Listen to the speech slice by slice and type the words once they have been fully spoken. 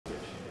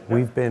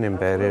We've been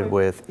embedded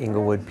with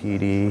Inglewood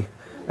PD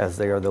as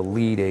they are the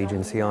lead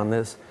agency on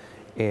this,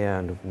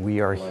 and we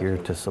are here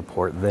to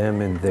support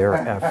them in their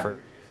effort.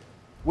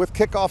 With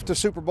kickoff to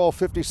Super Bowl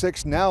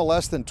 56 now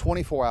less than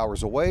 24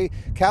 hours away,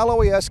 Cal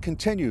OES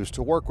continues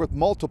to work with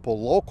multiple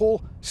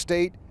local,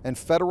 state, and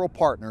federal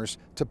partners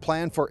to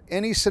plan for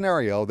any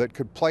scenario that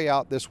could play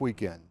out this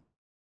weekend.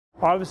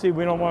 Obviously,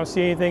 we don't want to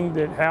see anything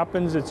that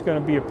happens that's going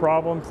to be a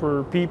problem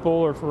for people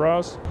or for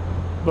us,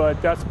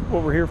 but that's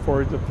what we're here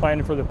for, is the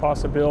planning for the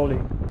possibility.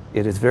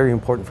 It is very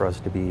important for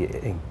us to be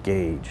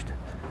engaged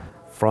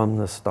from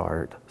the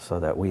start so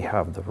that we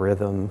have the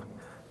rhythm,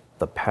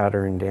 the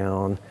pattern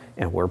down,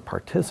 and we're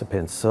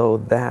participants so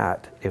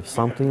that if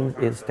something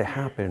is to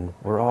happen,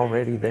 we're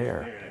already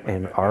there.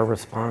 And our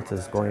response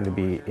is going to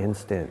be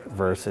instant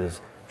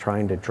versus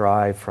trying to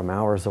drive from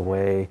hours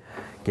away,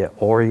 get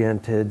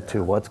oriented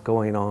to what's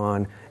going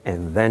on,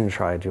 and then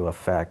try to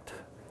affect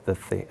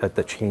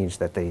the change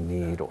that they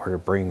need or to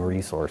bring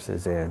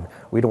resources in.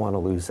 We don't want to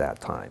lose that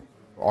time.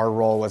 Our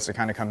role was to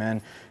kind of come in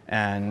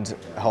and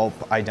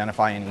help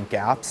identify any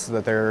gaps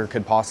that there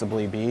could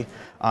possibly be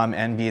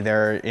and be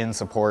there in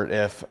support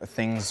if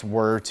things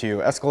were to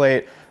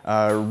escalate,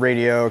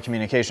 radio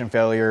communication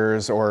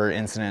failures or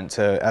incident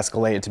to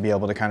escalate, to be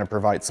able to kind of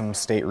provide some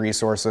state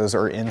resources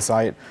or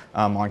insight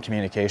on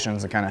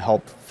communications and kind of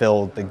help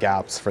fill the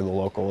gaps for the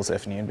locals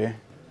if need be.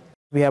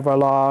 We have our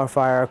law, our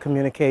fire, our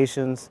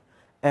communications,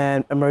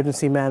 and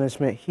emergency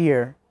management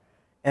here,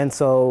 and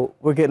so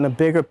we're getting a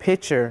bigger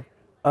picture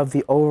of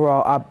the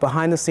overall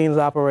behind-the-scenes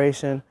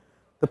operation,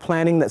 the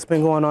planning that's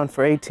been going on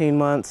for 18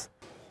 months,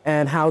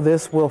 and how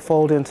this will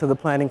fold into the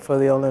planning for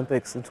the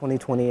Olympics in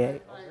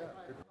 2028.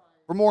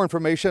 For more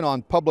information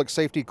on public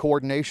safety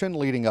coordination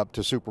leading up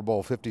to Super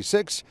Bowl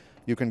 56,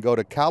 you can go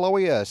to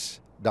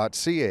caloes.ca.gov.